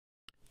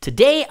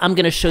Today, I'm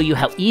going to show you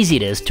how easy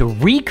it is to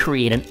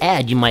recreate an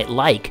ad you might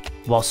like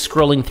while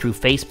scrolling through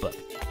Facebook.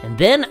 And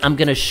then I'm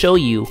going to show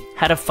you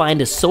how to find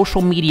a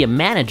social media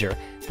manager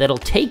that'll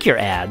take your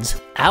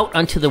ads out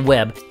onto the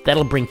web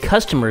that'll bring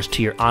customers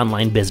to your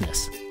online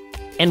business.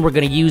 And we're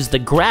going to use the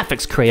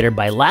graphics creator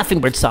by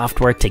Laughingbird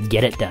Software to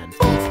get it done.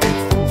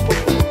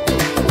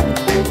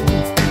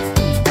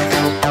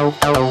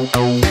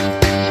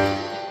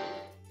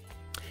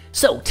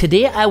 So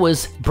today I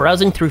was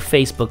browsing through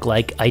Facebook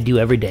like I do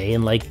every day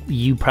and like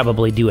you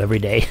probably do every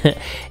day.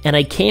 And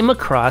I came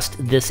across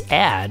this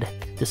ad,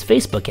 this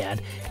Facebook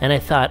ad, and I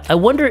thought, I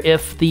wonder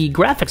if the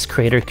graphics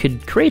creator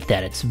could create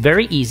that. It's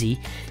very easy.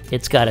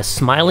 It's got a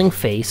smiling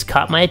face,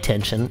 caught my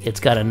attention. It's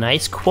got a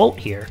nice quote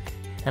here.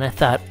 And I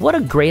thought, what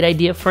a great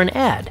idea for an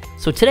ad.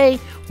 So today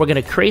we're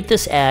going to create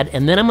this ad,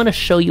 and then I'm going to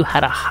show you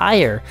how to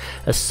hire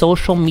a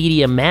social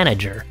media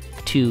manager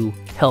to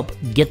help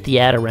get the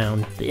ad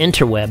around the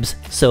interwebs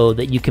so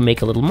that you can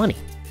make a little money.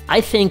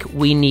 I think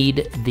we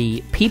need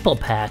the people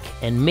pack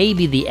and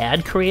maybe the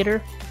ad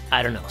creator.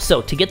 I don't know.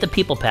 So to get the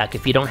people pack,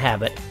 if you don't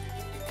have it,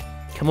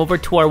 come over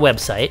to our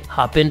website,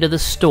 hop into the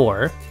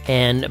store,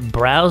 and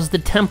browse the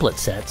template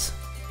sets.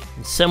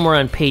 And somewhere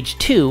on page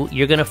 2,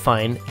 you're going to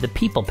find the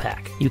people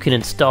pack. You can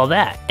install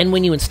that. And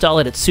when you install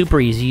it, it's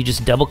super easy. You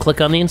just double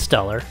click on the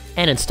installer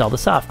and install the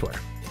software.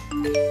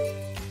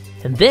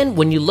 And then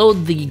when you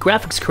load the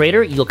graphics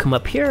creator, you'll come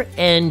up here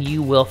and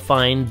you will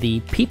find the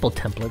people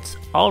templates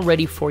all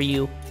ready for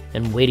you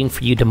and waiting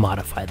for you to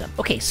modify them.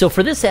 Okay, so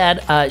for this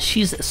ad,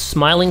 she's a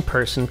smiling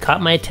person,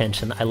 caught my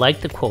attention. I like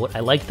the quote. I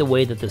like the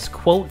way that this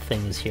quote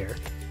thing is here.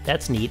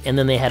 That's neat. And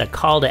then they had a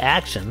call to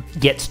action,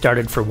 get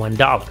started for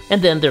 $1.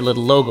 And then their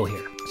little logo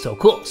here. So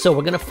cool. So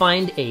we're gonna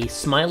find a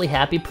smiley,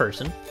 happy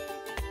person.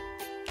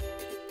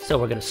 So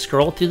we're gonna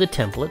scroll through the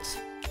templates.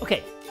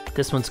 Okay,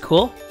 this one's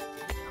cool.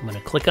 I'm gonna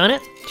click on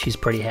it. She's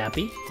pretty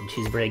happy, and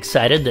she's very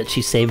excited that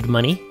she saved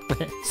money.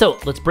 So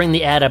let's bring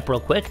the ad up real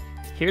quick.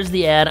 Here's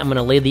the ad. I'm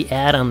gonna lay the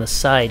ad on the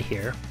side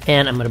here,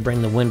 and I'm gonna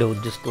bring the window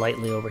just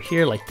lightly over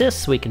here like this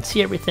so we can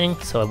see everything.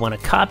 So I wanna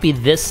copy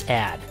this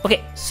ad.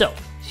 Okay, so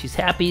she's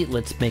happy.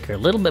 Let's make her a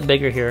little bit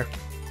bigger here.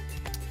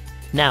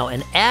 Now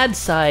an ad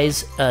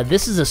size,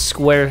 this is a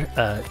square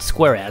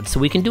ad,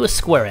 so we can do a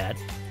square ad,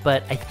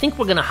 but I think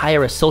we're gonna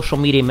hire a social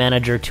media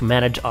manager to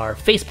manage our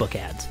Facebook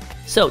ads.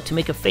 So to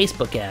make a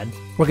Facebook ad,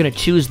 we're going to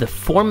choose the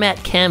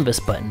Format Canvas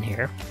button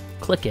here,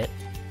 click it,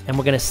 and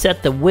we're going to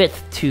set the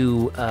width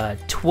to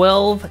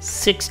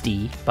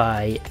 1260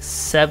 by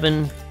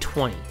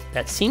 720.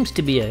 That seems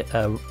to be a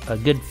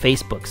good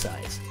Facebook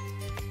size.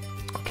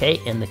 Okay,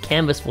 and the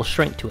canvas will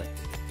shrink to it.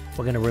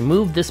 We're going to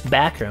remove this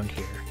background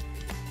here.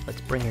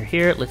 Let's bring her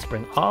here. Let's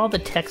bring all the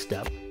text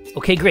up.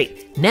 Okay,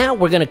 great. Now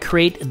we're going to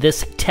create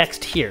this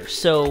text here.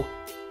 So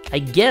I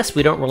guess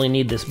we don't really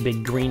need this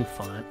big green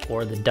font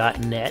or the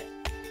 .net.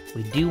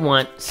 We do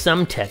want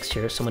some text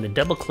here, so I'm going to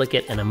double click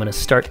it and I'm going to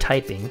start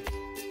typing.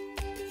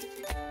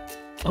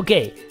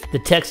 Okay, the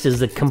text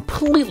is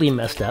completely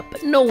messed up,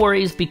 but no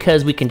worries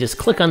because we can just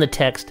click on the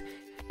text,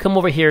 come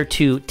over here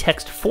to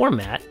text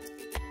format,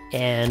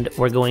 and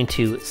we're going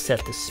to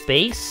set the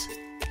space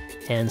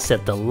and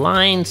set the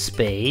line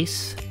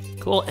space.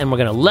 Cool, and we're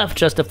going to left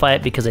justify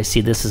it because I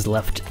see this is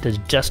left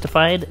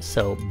justified,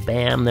 so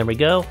bam, there we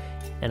go.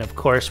 And of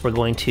course, we're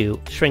going to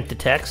shrink the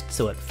text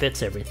so it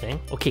fits everything.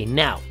 Okay,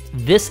 now,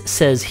 this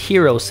says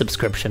Hero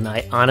subscription.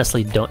 I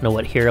honestly don't know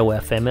what Hero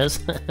FM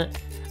is.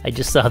 I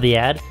just saw the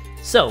ad.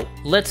 So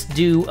let's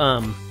do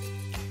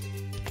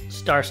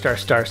star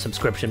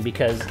subscription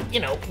because, you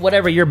know,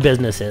 whatever your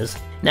business is.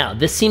 Now,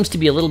 this seems to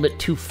be a little bit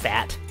too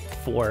fat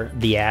for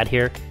the ad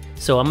here.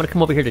 So I'm gonna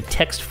come over here to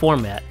text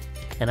format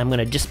and I'm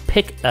gonna just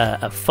pick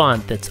a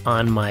font that's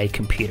on my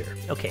computer.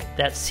 Okay,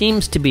 that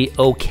seems to be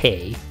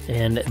okay,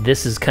 and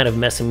this is kind of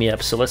messing me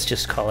up, so let's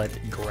just call it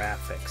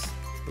graphics.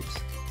 Oops.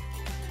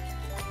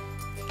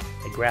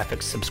 A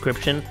graphics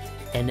subscription,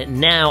 and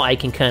now I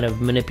can kind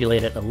of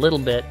manipulate it a little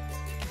bit,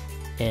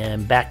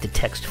 and back to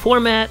text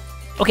format.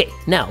 Okay,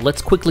 now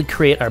let's quickly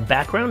create our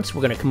background. So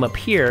we're gonna come up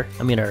here,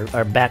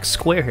 our back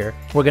square here.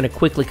 We're gonna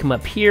quickly come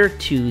up here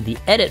to the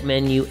edit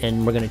menu,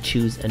 and we're gonna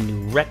choose a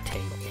new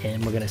rectangle.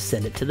 And we're gonna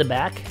send it to the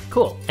back.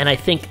 Cool. And I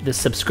think the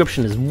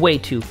subscription is way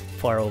too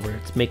far over.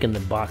 It's making the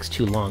box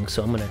too long.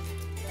 So I'm gonna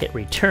hit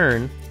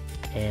return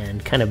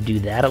and kind of do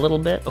that a little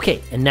bit. Okay,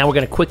 and now we're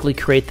gonna quickly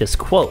create this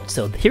quote.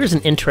 So here's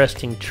an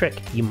interesting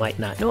trick you might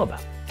not know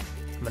about.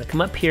 I'm gonna come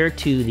up here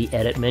to the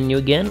edit menu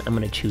again. I'm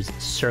gonna choose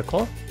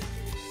circle,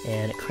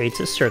 and it creates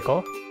a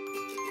circle.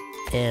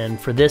 And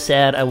for this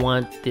ad, I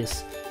want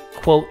this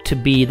quote to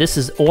be, this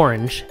is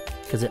orange,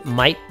 because it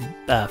might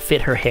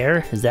fit her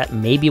hair. Is that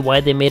maybe why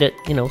they made it,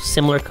 you know,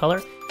 similar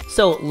color?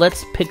 So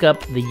let's pick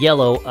up the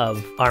yellow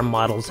of our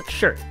model's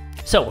shirt.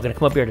 So we're gonna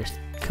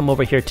come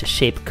over here to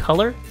shape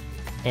color,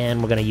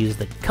 and we're gonna use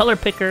the color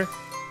picker,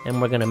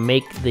 and we're gonna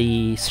make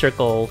the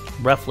circle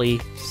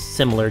roughly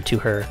similar to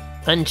her.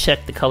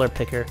 Uncheck the color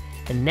picker,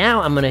 and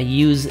now I'm gonna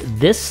use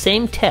this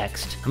same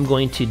text. I'm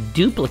going to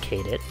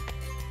duplicate it,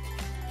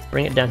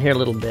 bring it down here a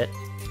little bit,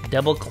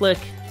 double click,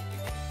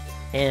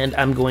 and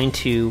I'm going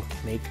to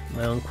make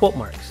my own quote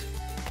marks.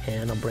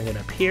 And I'll bring it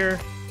up here.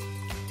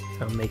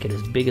 I'll make it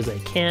as big as I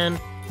can.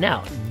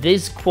 Now,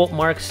 these quote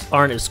marks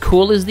aren't as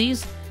cool as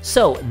these,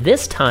 so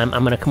this time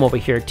I'm going to come over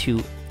here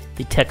to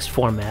the text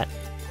format,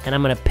 and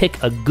I'm going to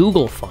pick a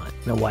Google font.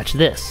 Now watch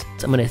this.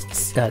 So I'm going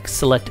to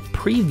select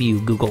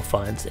Preview Google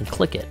Fonts and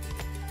click it.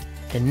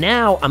 And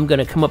now I'm going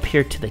to come up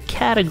here to the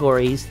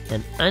categories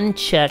and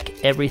uncheck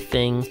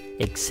everything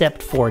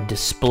except for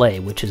display,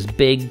 which is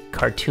big,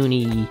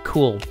 cartoony,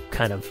 cool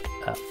kind of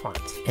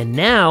fonts. And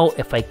now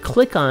if I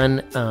click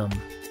on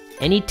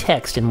any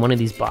text in one of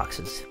these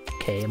boxes,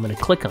 okay, I'm going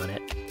to click on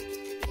it,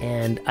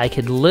 and I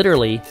could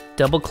literally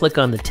double click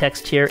on the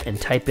text here and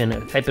type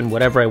in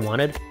whatever I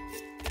wanted.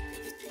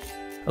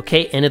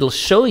 Okay, and it'll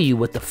show you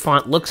what the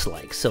font looks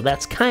like. So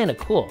that's kind of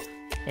cool.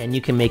 And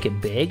you can make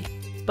it big.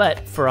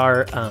 But for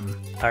our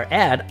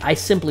ad, I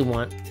simply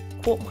want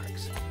quote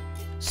marks.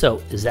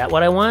 So is that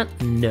what I want?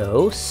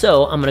 No.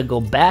 So I'm going to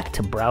go back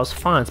to Browse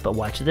Fonts, but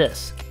watch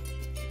this.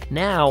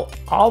 Now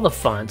all the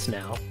fonts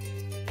now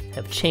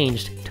have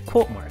changed to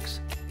quote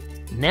marks.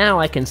 Now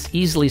I can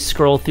easily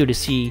scroll through to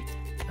see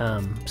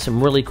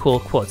some really cool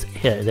quotes.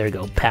 Here, there you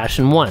go.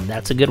 Passion 1.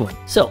 That's a good one.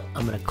 So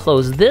I'm going to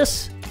close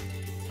this,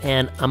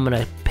 and I'm going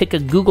to pick a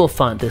Google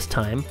font this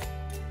time.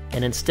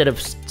 And instead of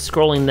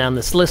scrolling down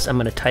this list, I'm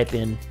going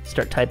to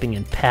start typing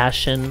in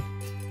Passion.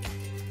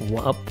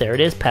 Oh, there it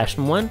is,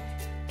 Passion 1.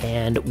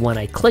 And when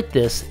I click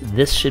this,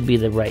 this should be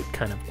the right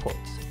kind of quotes.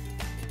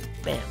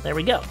 Bam, there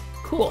we go.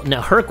 Cool.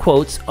 Now her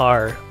quotes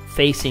are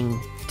facing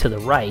to the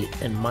right,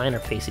 and mine are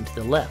facing to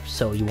the left.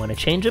 So you want to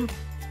change them?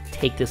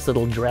 Take this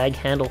little drag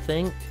handle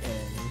thing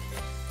and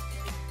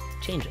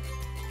change it.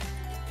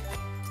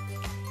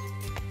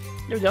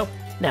 There we go.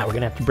 Now we're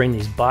going to have to bring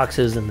these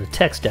boxes and the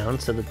text down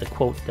so that the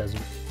quote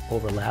doesn't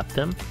overlap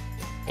them.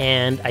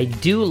 And I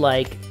do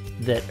like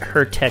that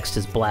her text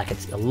is black.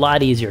 It's a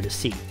lot easier to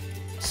see.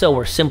 So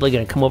we're simply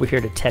going to come over here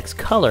to text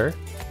color,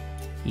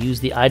 use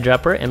the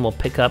eyedropper, and we'll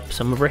pick up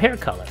some of her hair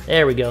color.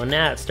 There we go.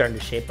 Now it's starting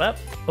to shape up.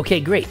 Okay,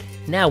 great.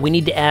 Now we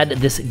need to add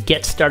this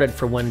Get Started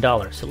for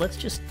 $1. So let's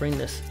just bring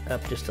this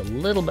up just a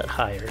little bit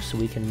higher so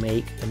we can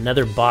make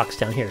another box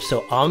down here.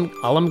 So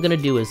all I'm going to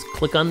do is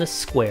click on this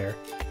square,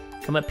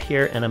 come up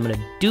here, and I'm going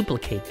to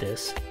duplicate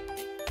this.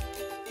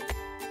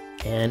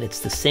 And it's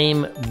the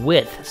same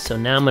width, so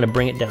now I'm going to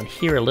bring it down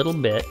here a little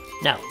bit.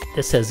 Now,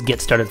 this says Get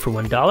Started for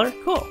 $1.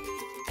 Cool.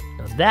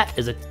 Now that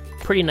is a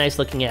pretty nice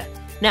looking ad.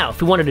 Now,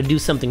 if we wanted to do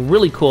something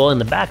really cool in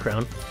the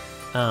background,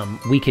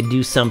 we could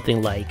do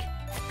something like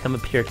come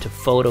up here to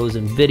Photos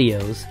and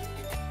Videos,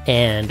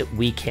 and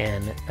we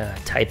can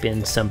type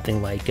in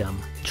something like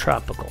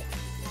tropical.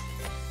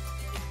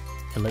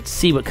 And let's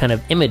see what kind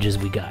of images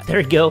we got. There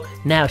we go.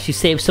 Now she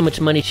saved so much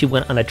money she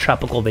went on a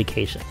tropical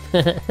vacation.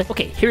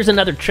 Okay, here's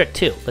another trick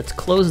too. Let's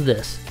close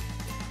this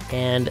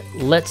and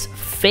let's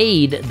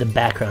fade the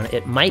background.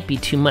 It might be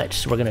too much,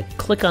 so we're gonna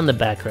click on the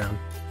background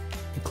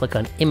and click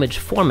on image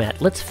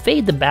format. Let's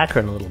fade the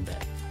background a little bit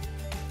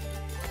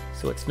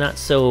so it's not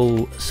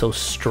so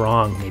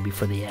strong maybe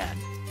for the ad.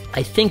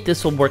 I think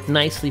this will work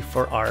nicely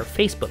for our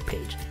Facebook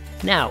page.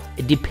 Now,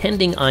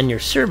 depending on your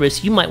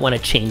service, you might want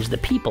to change the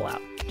people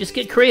out. Just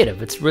get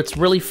creative. It's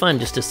really fun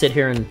just to sit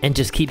here and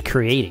just keep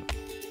creating.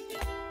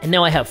 And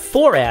now I have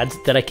 4 ads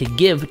that I could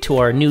give to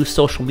our new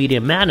social media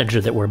manager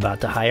that we're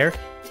about to hire,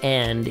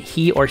 and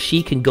he or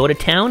she can go to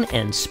town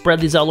and spread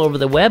these all over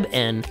the web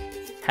and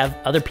have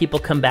other people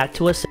come back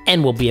to us,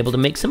 and we'll be able to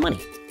make some money.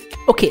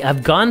 Okay,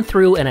 I've gone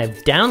through and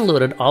I've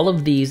downloaded all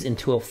of these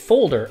into a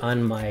folder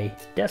on my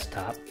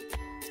desktop.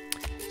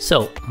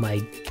 So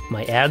my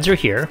ads are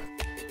here.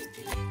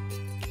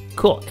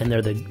 Cool, and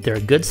they're a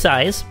good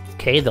size.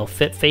 Okay, they'll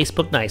fit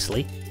Facebook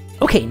nicely.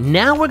 Okay,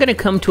 now we're gonna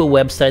come to a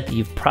website that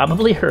you've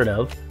probably heard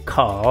of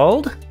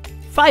called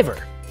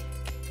Fiverr.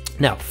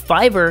 Now,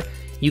 Fiverr,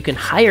 you can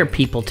hire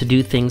people to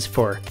do things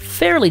for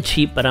fairly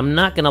cheap, but I'm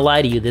not gonna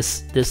lie to you,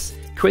 this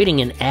creating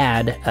an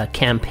ad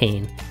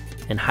campaign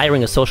and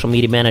hiring a social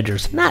media manager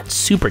is not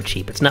super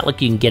cheap. It's not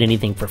like you can get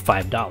anything for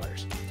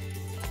 $5.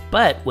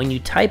 But when you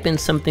type in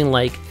something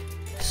like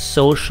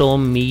social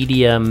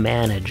media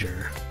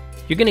manager,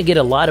 you're gonna get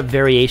a lot of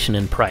variation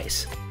in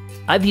price.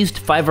 I've used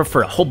Fiverr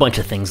for a whole bunch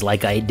of things,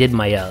 like I did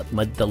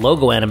the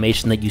logo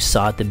animation that you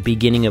saw at the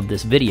beginning of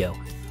this video.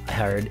 I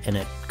hired, and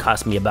it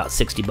cost me about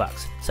 60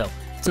 bucks. So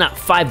it's not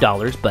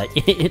 $5, but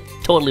it's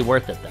totally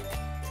worth it though.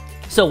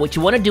 So what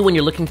you want to do when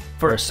you're looking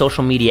for a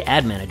social media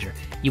ad manager,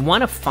 you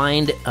want to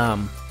find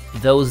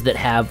those that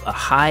have a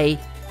high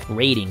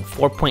rating,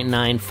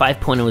 4.9,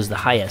 5.0 is the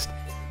highest,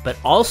 but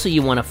also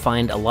you want to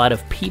find a lot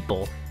of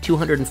people,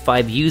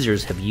 205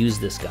 users have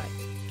used this guy.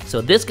 So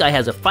this guy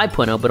has a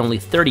 5.0, but only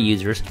 30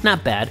 users.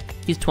 Not bad.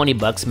 He's 20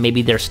 bucks.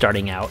 Maybe they're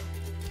starting out.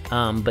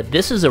 But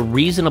this is a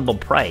reasonable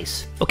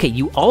price. Okay,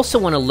 you also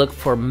want to look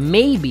for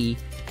maybe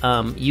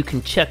you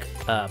can check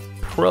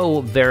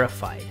Pro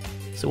Verified.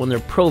 So when they're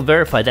Pro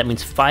Verified, that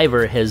means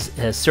Fiverr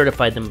has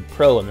certified them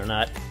pro, and they're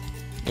not,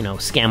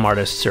 scam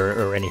artists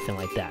or anything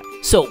like that.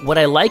 So what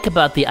I like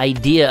about the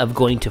idea of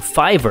going to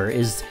Fiverr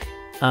is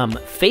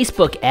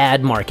Facebook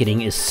ad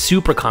marketing is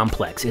super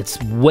complex.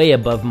 It's way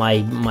above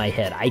my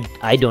head.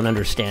 I don't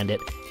understand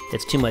it.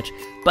 It's too much.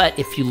 But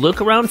if you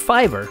look around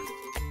Fiverr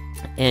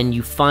and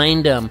you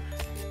find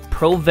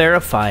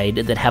pro-verified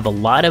that have a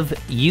lot of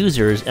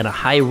users and a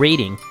high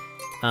rating,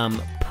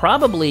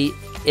 probably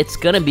it's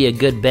going to be a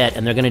good bet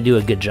and they're going to do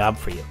a good job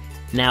for you.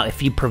 Now,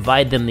 if you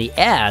provide them the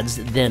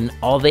ads, then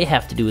all they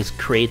have to do is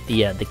create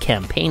the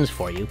campaigns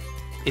for you.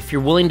 If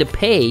you're willing to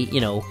pay,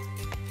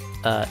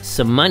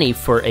 some money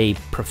for a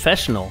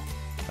professional,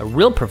 a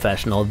real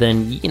professional,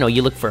 then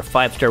you look for a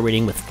 5-star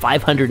rating with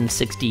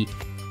 560,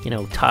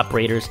 top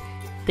raters.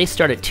 They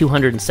start at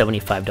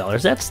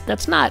 $275.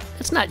 That's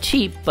not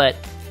cheap, but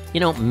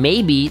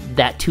maybe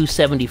that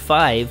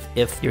 $275,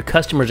 if your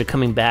customers are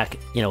coming back,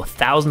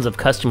 thousands of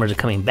customers are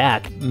coming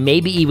back,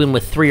 maybe even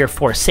with 3 or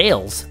 4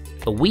 sales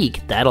a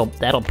week,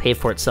 that'll pay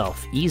for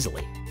itself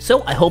easily.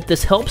 So I hope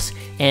this helps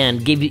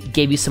and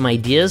gave you some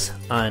ideas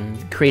on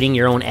creating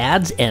your own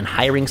ads and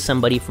hiring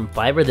somebody from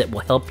Fiverr that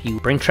will help you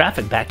bring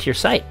traffic back to your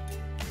site.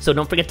 So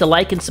don't forget to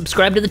like and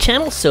subscribe to the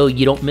channel so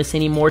you don't miss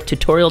any more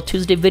Tutorial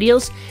Tuesday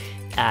videos.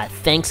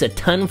 Thanks a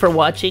ton for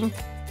watching,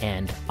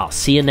 and I'll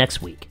see you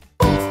next week.